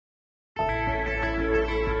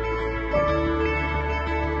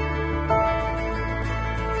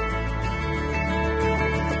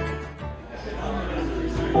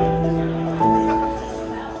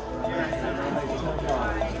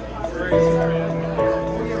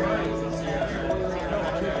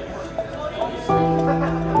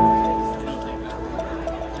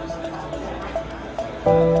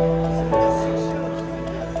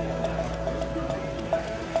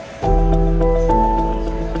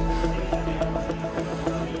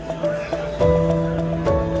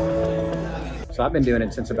So I've been doing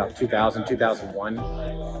it since about 2000, 2001.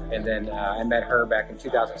 And then I met her back in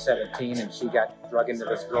 2017, and she got drug into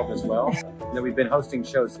this world as well. And then we've been hosting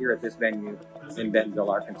shows here at this venue in Bentonville,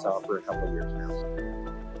 Arkansas for a couple of years now.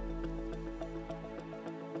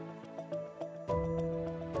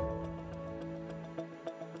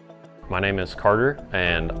 My name is Carter,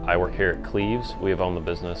 and I work here at Cleves. We have owned the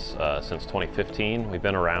business since 2015. We've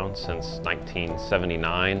been around since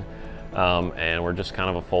 1979, and we're just kind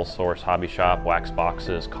of a full source hobby shop: wax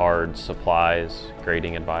boxes, cards, supplies,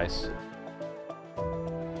 grading advice.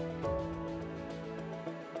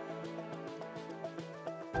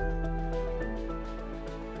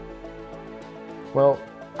 Well,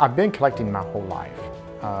 I've been collecting my whole life.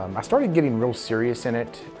 I started getting real serious in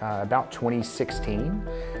it about 2016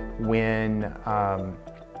 when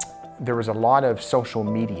there was a lot of social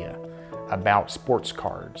media about sports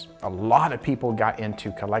cards. A lot of people got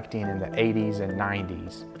into collecting in the 80s and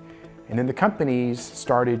 90s. And then the companies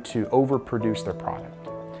started to overproduce their product.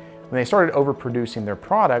 When they started overproducing their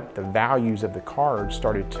product, the values of the cards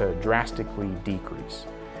started to drastically decrease.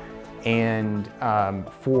 And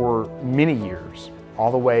for many years,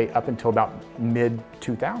 all the way up until about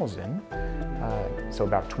mid-2000, so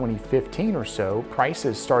about 2015 or so,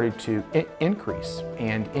 prices started to increase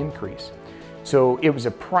and increase. So it was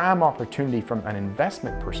a prime opportunity from an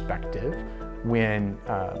investment perspective when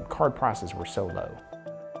card prices were so low.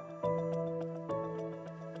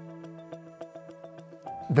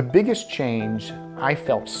 The biggest change I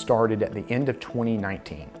felt started at the end of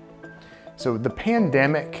 2019. So the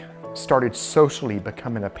pandemic started socially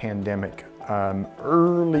becoming a pandemic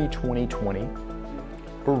early 2020,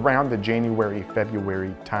 around the January,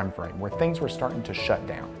 February timeframe, where things were starting to shut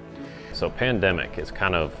down. So pandemic has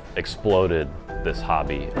kind of exploded this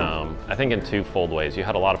hobby. I think in twofold ways. You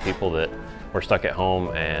had a lot of people that were stuck at home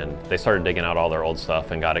and they started digging out all their old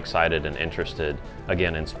stuff and got excited and interested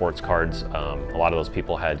again in sports cards. A lot of those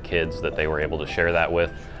people had kids that they were able to share that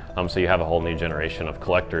with. So you have a whole new generation of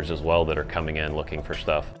collectors as well that are coming in looking for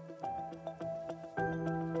stuff.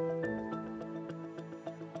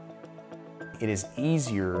 It is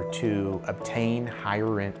easier to obtain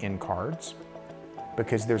higher end cards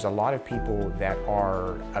because there's a lot of people that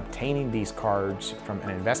are obtaining these cards from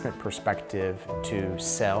an investment perspective to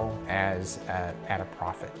sell as at a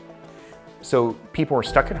profit. So people are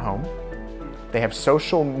stuck at home. They have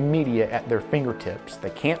social media at their fingertips.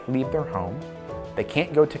 They can't leave their home. They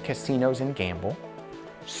can't go to casinos and gamble.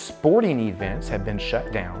 Sporting events have been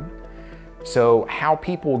shut down. So how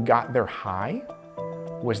people got their high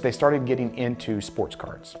was they started getting into sports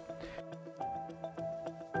cards.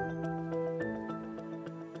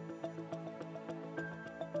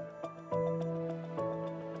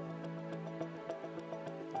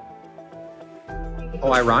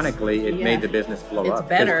 Oh, ironically, it made the business blow up.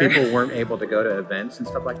 Better. Because people weren't able to go to events and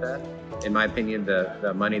stuff like that. In my opinion,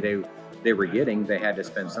 the money they were getting, they had to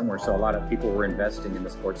spend somewhere. So a lot of people were investing in the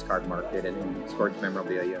sports card market and in sports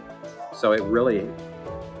memorabilia. So it really,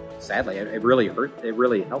 sadly, it really hurt. It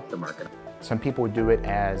really helped the market. Some people do it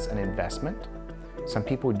as an investment. Some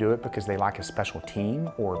people do it because they like a special team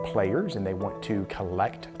or players and they want to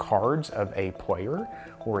collect cards of a player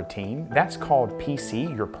or a team. That's called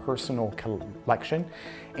PC, your personal collection.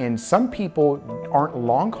 And some people aren't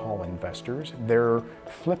long haul investors, they're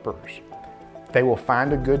flippers. They will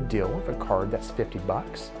find a good deal of a card that's 50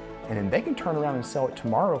 bucks and then they can turn around and sell it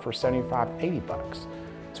tomorrow for 75, 80 bucks.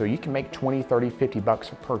 So you can make 20, 30, 50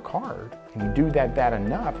 bucks per card. And you do that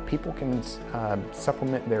enough, people can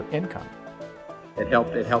supplement their income. It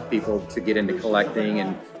helped people to get into collecting,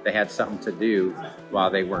 and they had something to do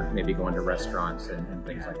while they weren't maybe going to restaurants and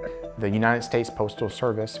things like that. The United States Postal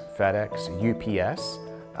Service, FedEx, UPS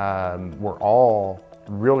were all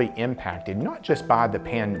really impacted, not just by the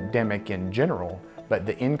pandemic in general, but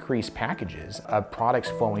the increased packages of products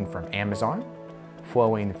flowing from Amazon,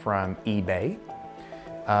 flowing from eBay.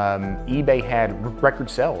 eBay had record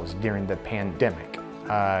sales during the pandemic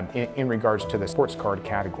in regards to the sports card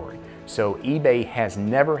category. So eBay has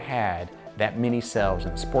never had that many sales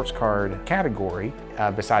in the sports card category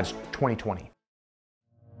besides 2020.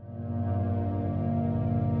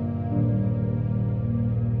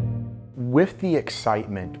 With the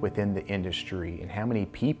excitement within the industry and how many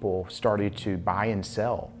people started to buy and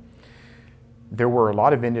sell, there were a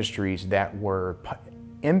lot of industries that were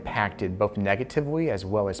impacted both negatively as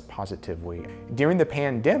well as positively. During the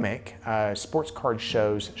pandemic, sports card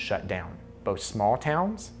shows shut down, both small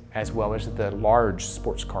towns as well as the large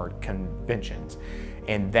sports card conventions.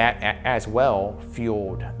 And that as well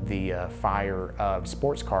fueled the fire of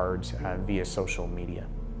sports cards via social media.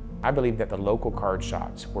 I believe that the local card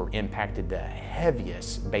shops were impacted the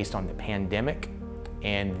heaviest based on the pandemic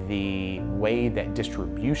and the way that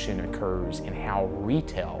distribution occurs and how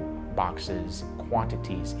retail boxes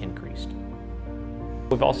quantities increased.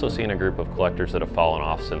 We've also seen a group of collectors that have fallen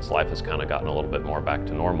off since life has kind of gotten a little bit more back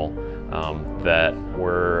to normal, that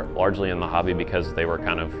were largely in the hobby because they were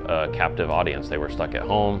kind of a captive audience. They were stuck at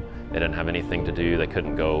home, they didn't have anything to do, they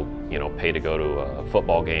couldn't go, pay to go to a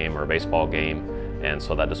football game or a baseball game, and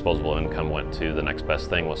so that disposable income went to the next best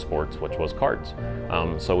thing with sports, which was cards.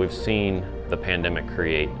 So we've seen the pandemic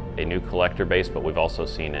create a new collector base, but we've also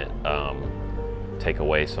seen it take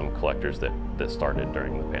away some collectors that started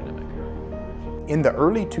during the pandemic. In the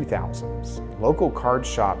early 2000s, local card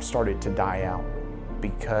shops started to die out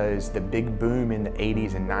because the big boom in the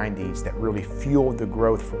 80s and 90s that really fueled the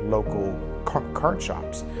growth for local card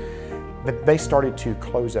shops, they started to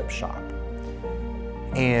close up shop.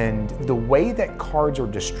 And the way that cards are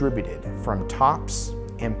distributed from Topps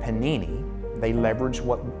and Panini, they leverage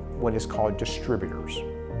what is called distributors.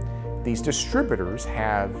 These distributors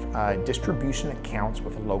have distribution accounts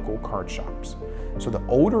with local card shops. So the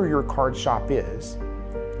older your card shop is,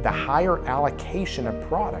 the higher allocation of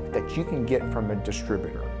product that you can get from a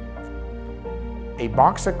distributor. A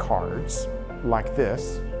box of cards like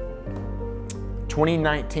this,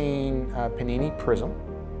 2019 Panini Prism.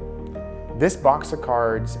 This box of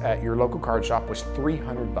cards at your local card shop was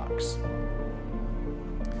 $300.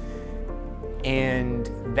 And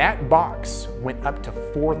that box went up to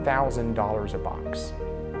 $4,000 a box.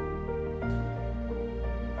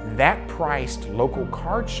 That priced local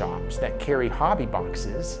card shops that carry hobby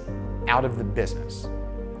boxes out of the business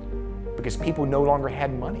because people no longer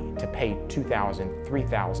had money to pay $2,000,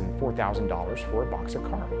 $3,000, $4,000 for a box of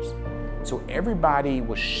cards. So everybody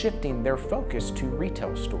was shifting their focus to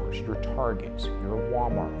retail stores, your Targets, your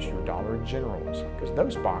Walmarts, your Dollar Generals, because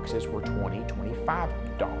those boxes were $20,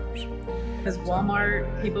 $25. Because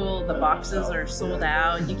Walmart, the boxes are sold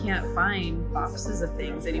out. You can't find boxes of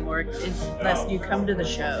things anymore unless you come to the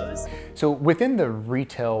shows. So within the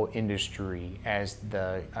retail industry, as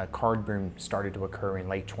the card boom started to occur in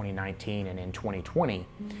late 2019 and in 2020,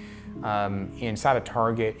 inside of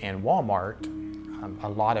Target and Walmart, a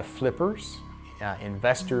lot of flippers,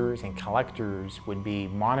 investors, and collectors would be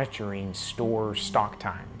monitoring store stock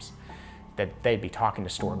times. That they'd be talking to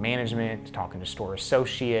store management, talking to store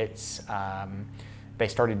associates. They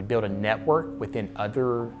started to build a network within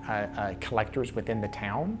other collectors within the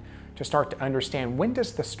town to start to understand, when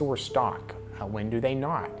does the store stock? When do they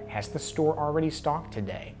not? Has the store already stocked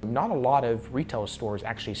today? Not a lot of retail stores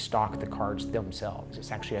actually stock the cards themselves.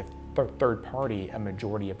 It's actually a third party a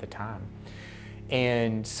majority of the time.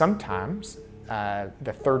 And sometimes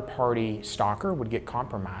the third party stocker would get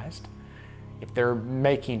compromised. If they're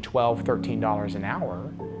making $12, $13 an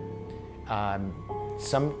hour,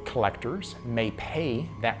 some collectors may pay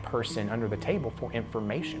that person under the table for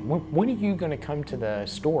information. When are you going to come to the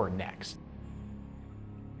store next?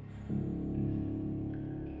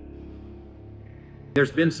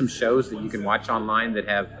 There's been some shows that you can watch online that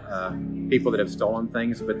have people that have stolen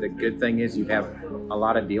things, but the good thing is you have a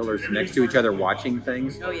lot of dealers next to each other watching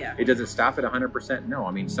things. Oh yeah. It doesn't stop at 100%. No,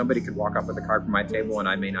 I mean, somebody could walk up with a card from my table and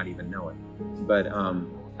I may not even know it. But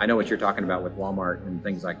I know what you're talking about with Walmart and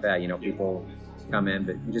things like that. People come in,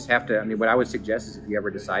 but you just have to, what I would suggest is if you ever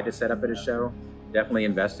decide to set up at a show, definitely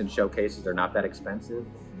invest in showcases. They're not that expensive.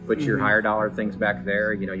 Put your higher dollar things back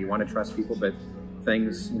there. You want to trust people, but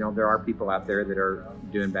things, there are people out there that are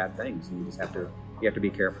doing bad things, and you just have to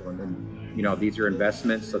be careful. And then, these are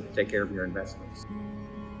investments, so take care of your investments.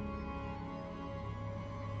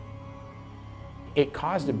 It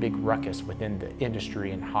caused a big ruckus within the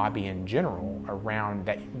industry and hobby in general around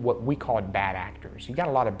that, what we called bad actors. You got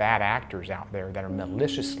a lot of bad actors out there that are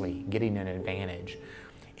maliciously getting an advantage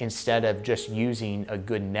instead of just using a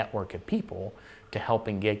good network of people to help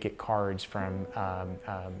and get cards from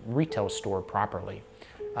retail store properly.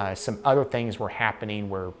 Some other things were happening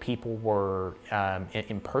where people were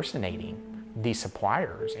impersonating these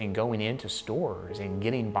suppliers and going into stores and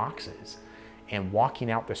getting boxes and walking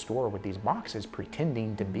out the store with these boxes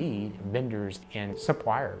pretending to be vendors and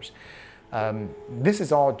suppliers. This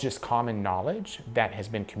is all just common knowledge that has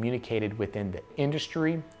been communicated within the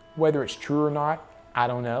industry. Whether it's true or not, I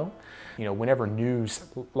don't know. Whenever news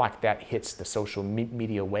like that hits the social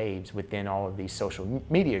media waves within all of these social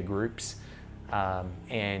media groups,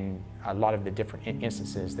 and a lot of the different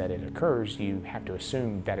instances that it occurs, you have to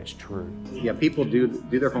assume that it's true. Yeah, people do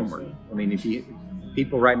their homework.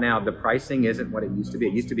 People right now, the pricing isn't what it used to be.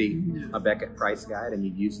 It used to be a Beckett price guide, and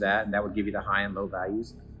you'd use that, and that would give you the high and low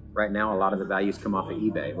values. Right now, a lot of the values come off of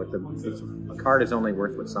eBay. A card is only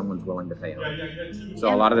worth what someone's willing to pay on it.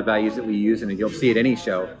 So a lot of the values that we use, and you'll see at any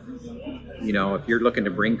show, you know, if you're looking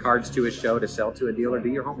to bring cards to a show to sell to a dealer, do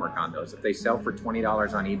your homework on those. If they sell for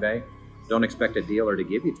 $20 on eBay, don't expect a dealer to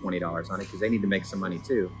give you $20 on it because they need to make some money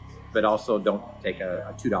too. But also don't take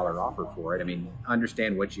a $2 offer for it. I mean,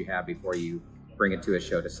 understand what you have before you bring it to a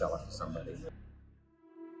show to sell it to somebody.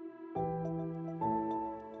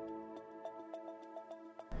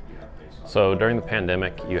 So during the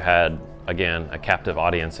pandemic, you had, again, a captive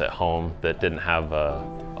audience at home that didn't have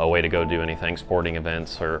a way to go do anything, sporting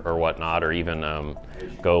events or whatnot, or even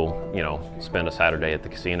go, you know, spend a Saturday at the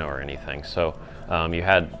casino or anything. So you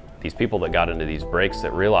had these people that got into these breaks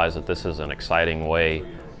that realized that this is an exciting way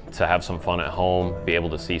to have some fun at home, be able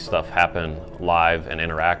to see stuff happen live and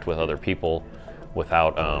interact with other people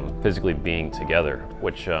without physically being together,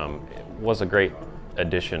 which was a great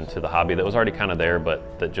addition to the hobby that was already kind of there,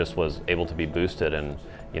 but that just was able to be boosted, and,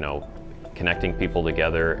 you know, connecting people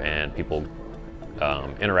together and people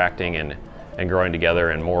interacting and growing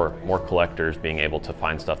together, and more collectors being able to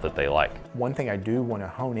find stuff that they like. One thing I do want to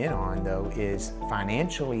hone in on, though, is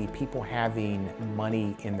financially people having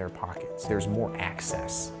money in their pockets. There's more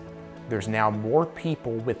access. There's now more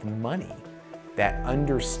people with money that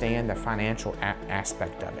understand the financial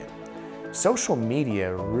aspect of it. Social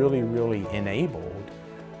media really enabled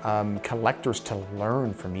collectors to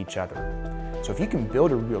learn from each other. So if you can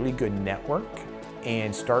build a really good network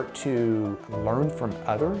and start to learn from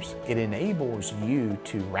others, it enables you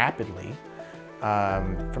to rapidly,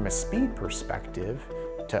 from a speed perspective,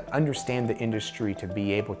 to understand the industry, to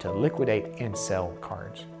be able to liquidate and sell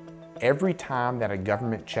cards. Every time that a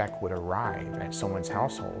government check would arrive at someone's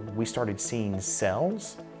household, we started seeing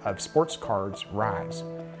sales of sports cards rise.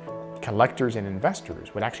 Collectors and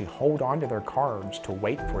investors would actually hold on to their cards to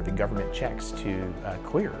wait for the government checks to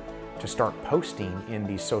clear, to start posting in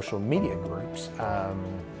these social media groups,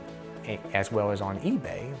 as well as on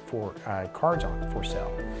eBay for cards for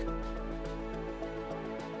sale.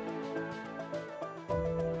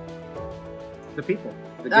 The people.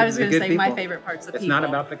 I was going to say my favorite part's the people. It's not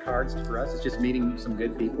about the cards for us. It's just meeting some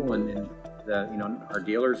good people, and you know, our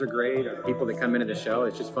dealers are great. Our people that come into the show,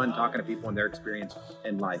 it's just fun talking to people and their experience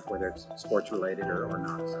in life, whether it's sports related or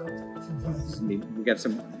not. So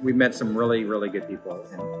we've met some really good people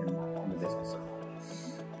in the business.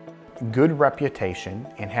 Good reputation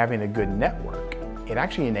and having a good network, it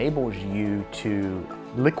actually enables you to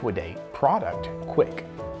liquidate product quick.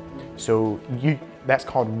 So that's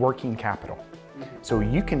called working capital. So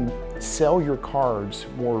you can sell your cards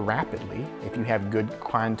more rapidly if you have good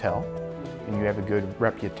clientele and you have a good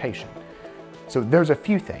reputation. So there's a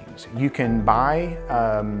few things. You can buy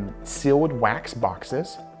sealed wax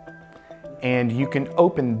boxes, and you can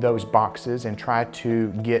open those boxes and try to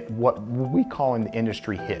get what we call in the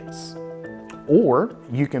industry hits. Or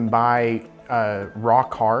you can buy raw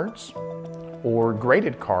cards or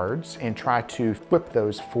graded cards and try to flip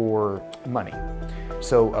those for money.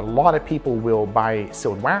 So a lot of people will buy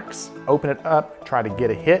sealed wax, open it up, try to get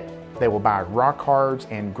a hit. They will buy raw cards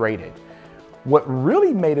and graded. What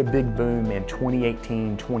really made a big boom in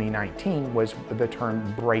 2018, 2019 was the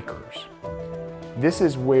term breakers. This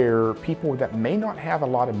is where people that may not have a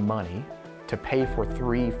lot of money to pay for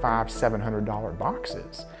 $300, $500, $700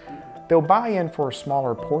 boxes, they'll buy in for a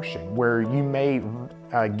smaller portion, where you may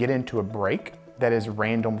get into a break that is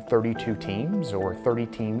random 32 teams or 30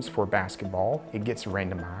 teams for basketball. It gets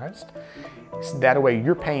randomized. So that way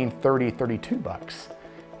you're paying 30, 32 bucks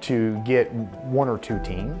to get one or two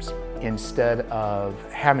teams instead of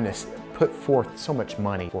having to put forth so much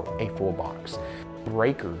money for a full box.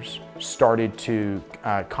 Breakers started to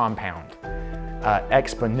compound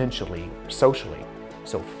exponentially socially.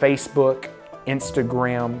 So Facebook,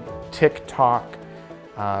 Instagram, TikTok,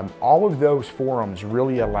 all of those forums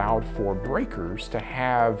really allowed for breakers to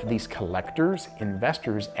have these collectors,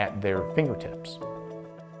 investors at their fingertips.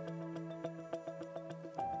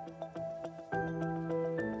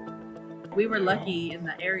 We were lucky in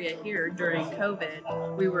the area here during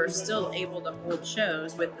COVID. We were still able to hold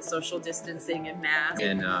shows with the social distancing and masks.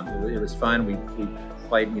 And it was fun. We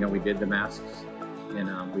played, you know, we did the masks,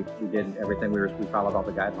 and we did everything. We followed all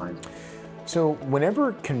the guidelines. So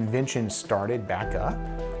whenever conventions started back up,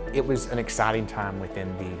 it was an exciting time within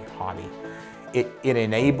the hobby. It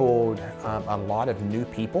enabled a lot of new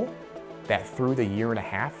people that through the year and a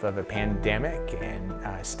half of a pandemic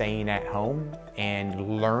and staying at home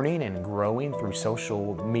and learning and growing through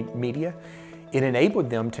social media, it enabled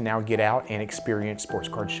them to now get out and experience sports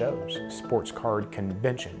card shows, sports card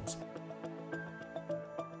conventions.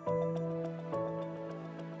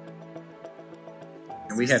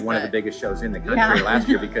 And We had one of the biggest shows in the country last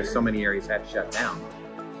year because so many areas had shut down.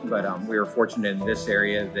 But we were fortunate in this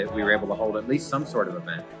area that we were able to hold at least some sort of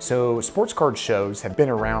event. So sports card shows have been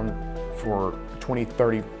around for 20,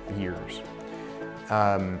 30 years.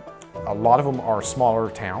 A lot of them are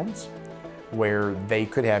smaller towns where they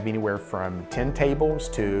could have anywhere from 10 tables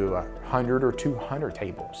to 100 or 200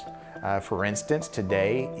 tables. For instance,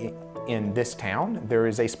 today in this town, there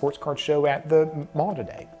is a sports card show at the mall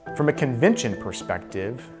today. From a convention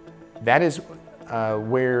perspective, that is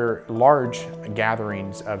where large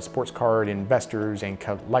gatherings of sports card investors and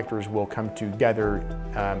collectors will come together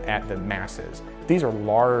at the masses. These are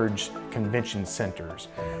large convention centers.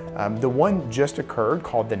 The one just occurred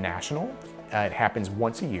called the National. It happens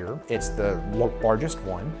once a year. It's the largest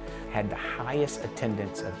one. Had the highest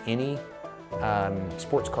attendance of any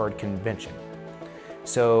sports card convention.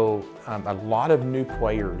 So a lot of new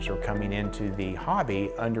players are coming into the hobby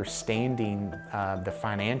understanding the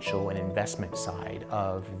financial and investment side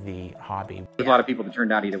of the hobby. There's a lot of people that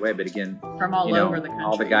turned out either way, but again, from all over the country.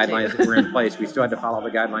 All the guidelines that were in place, we still had to follow the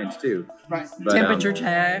guidelines too. Right. But, temperature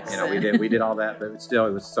checks. We did all that, but still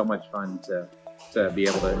it was so much fun to be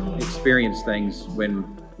able to experience things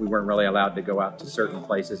when we weren't really allowed to go out to certain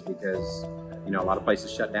places because a lot of places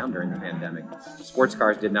shut down during the pandemic. Sports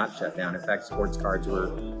cars did not shut down. In fact, sports cards were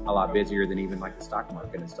a lot busier than even like the stock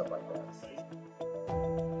market and stuff like that.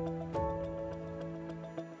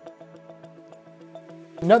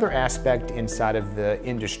 Another aspect inside of the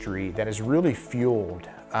industry that has really fueled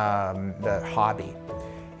the hobby,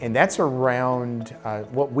 and that's around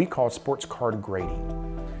what we call sports card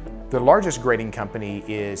grading. The largest grading company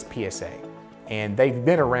is PSA, and they've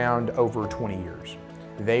been around over 20 years.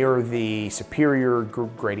 They are the superior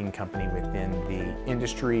grading company within the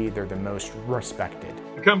industry. They're the most respected.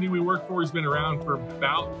 The company we work for has been around for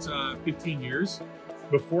about 15 years.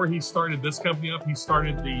 Before he started this company up, he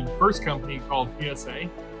started the first company called PSA.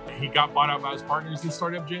 He got bought out by his partners and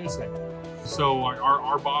started up JSA. So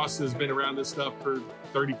our boss has been around this stuff for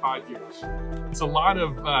 35 years. It's a lot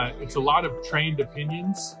of trained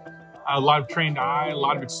opinions, a lot of trained eye, a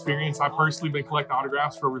lot of experience. I've personally been collecting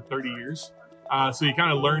autographs for over 30 years. So you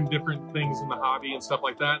kind of learn different things in the hobby and stuff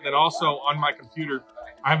like that. And also on my computer,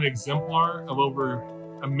 I have an exemplar of over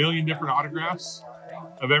 1 million different autographs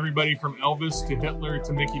of everybody from Elvis to Hitler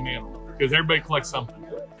to Mickey Mantle, because everybody collects something.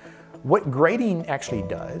 What grading actually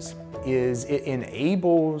does is it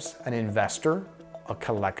enables an investor, a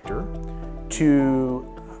collector,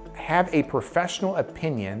 to have a professional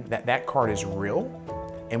opinion that that card is real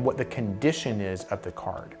and what the condition is of the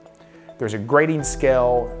card. There's a grading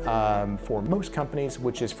scale for most companies,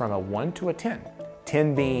 which is from a 1 to a 10.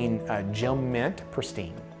 10 being gem mint,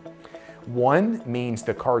 pristine. 1 means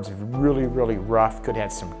the card's really, really rough, could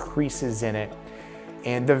have some creases in it.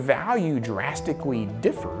 And the value drastically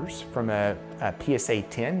differs from a PSA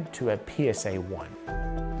 10 to a PSA 1.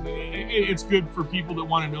 It's good for people that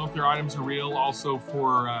want to know if their items are real, also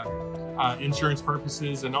for insurance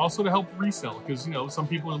purposes, and also to help resell, because some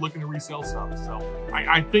people are looking to resell stuff. So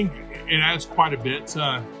I think it adds quite a bit.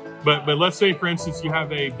 But let's say, for instance, you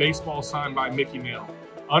have a baseball signed by Mickey Mantle,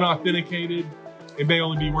 unauthenticated. It may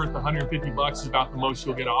only be worth 150 bucks, is about the most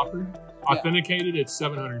you'll get offered. Authenticated, it's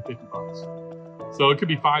 750 bucks. So it could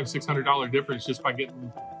be $500–600 difference just by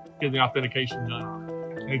getting the authentication done on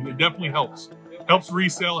it. And it definitely helps. Helps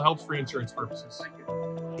resell, helps for insurance purposes.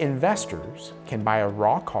 Investors can buy a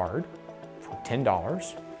raw card for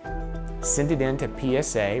 $10, send it in to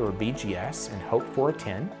PSA or BGS and hope for a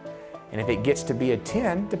 10. And if it gets to be a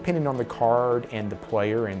 10, depending on the card and the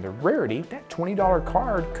player and the rarity, that $20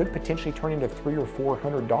 card could potentially turn into a $300 or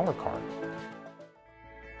 $400 card.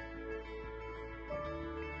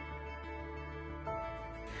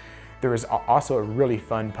 There was also a really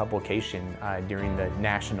fun publication during the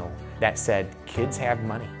National that said kids have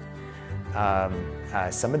money.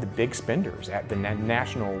 Some of the big spenders at the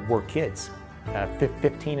National were kids,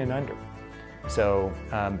 15 and under. So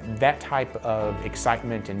that type of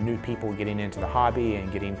excitement and new people getting into the hobby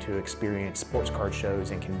and getting to experience sports card shows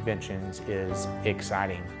and conventions is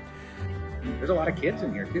exciting. There's a lot of kids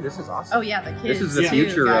in here too. This is awesome. Oh yeah, the kids. This is the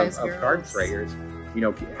future guys, of card players.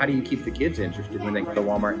 How do you keep the kids interested when they go to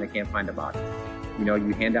Walmart and they can't find a box?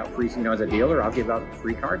 You hand out free, as a dealer, I'll give out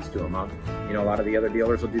free cards to them. A lot of the other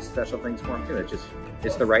dealers will do special things for them too.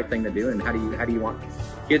 It's the right thing to do. And how do you want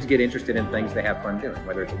kids get interested in things they have fun doing,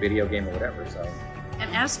 whether it's a video game or whatever. So.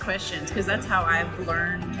 And ask questions, because that's how I've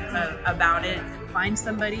learned about it. Find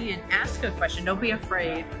somebody and ask a question. Don't be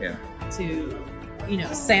afraid to,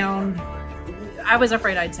 sound I was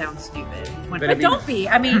afraid I'd sound stupid, but don't be.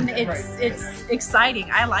 I mean, it's exciting.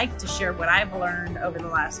 I like to share what I've learned over the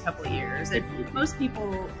last couple of years, and most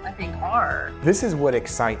people, I think, are. This is what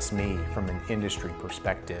excites me from an industry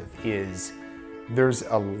perspective. Is there's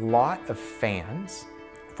a lot of fans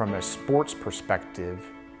from a sports perspective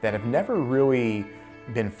that have never really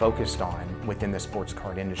been focused on within the sports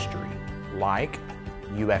card industry, like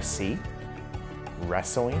UFC,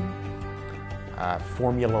 wrestling,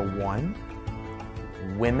 Formula One,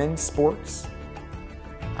 women's sports,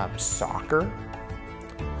 soccer.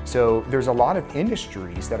 So there's a lot of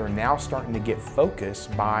industries that are now starting to get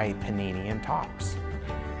focused by Panini and Topps.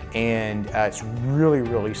 And it's really,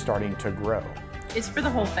 really starting to grow. It's for the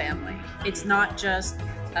whole family. It's not just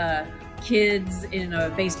kids in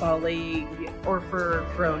a baseball league or for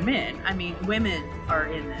grown men. I mean, women are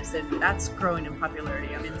in this, and that's growing in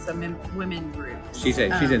popularity. I'm in some women groups. She's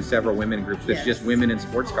in several women groups. It's yes. just women in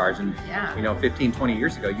sports cars. And, yeah. you know, 15, 20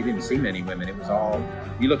 years ago, you didn't see many women. It was all,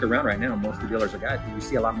 you look around right now, most of the dealers are guys. You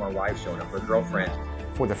see a lot more wives showing up, or girlfriends.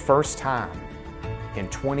 For the first time in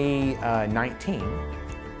 2019,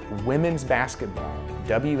 women's basketball,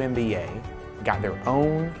 WNBA, got their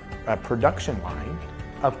own production line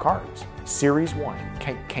of cards. Series 1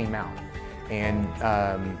 came out, and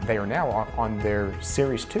they are now on their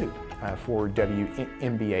Series 2 for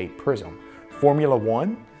WNBA Prism. Formula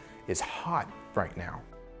One is hot right now.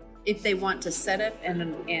 If they want to set up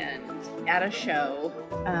and at a show,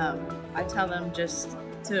 I tell them just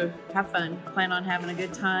to have fun, plan on having a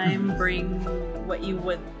good time, bring what you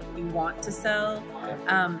want to sell.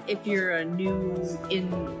 If you're a new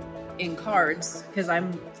in cards, because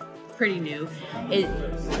I'm pretty new,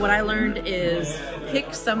 what I learned is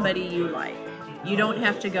pick somebody you like. You don't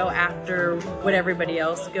have to go after what everybody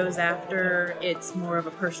else goes after. It's more of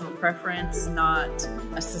a personal preference, not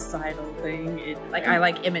a societal thing. I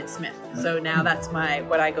like Emmitt Smith, so now that's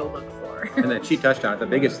what I go look for. And then she touched on it. The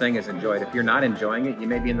biggest thing is enjoy it. If you're not enjoying it, you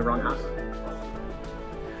may be in the wrong house.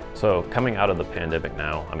 So coming out of the pandemic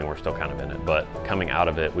now, I mean, we're still kind of in it, but coming out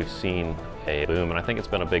of it, we've seen a boom, and I think it's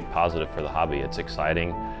been a big positive for the hobby. It's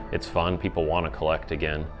exciting, it's fun, people want to collect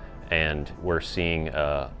again, and we're seeing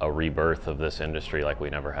a rebirth of this industry like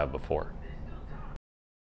we never have before.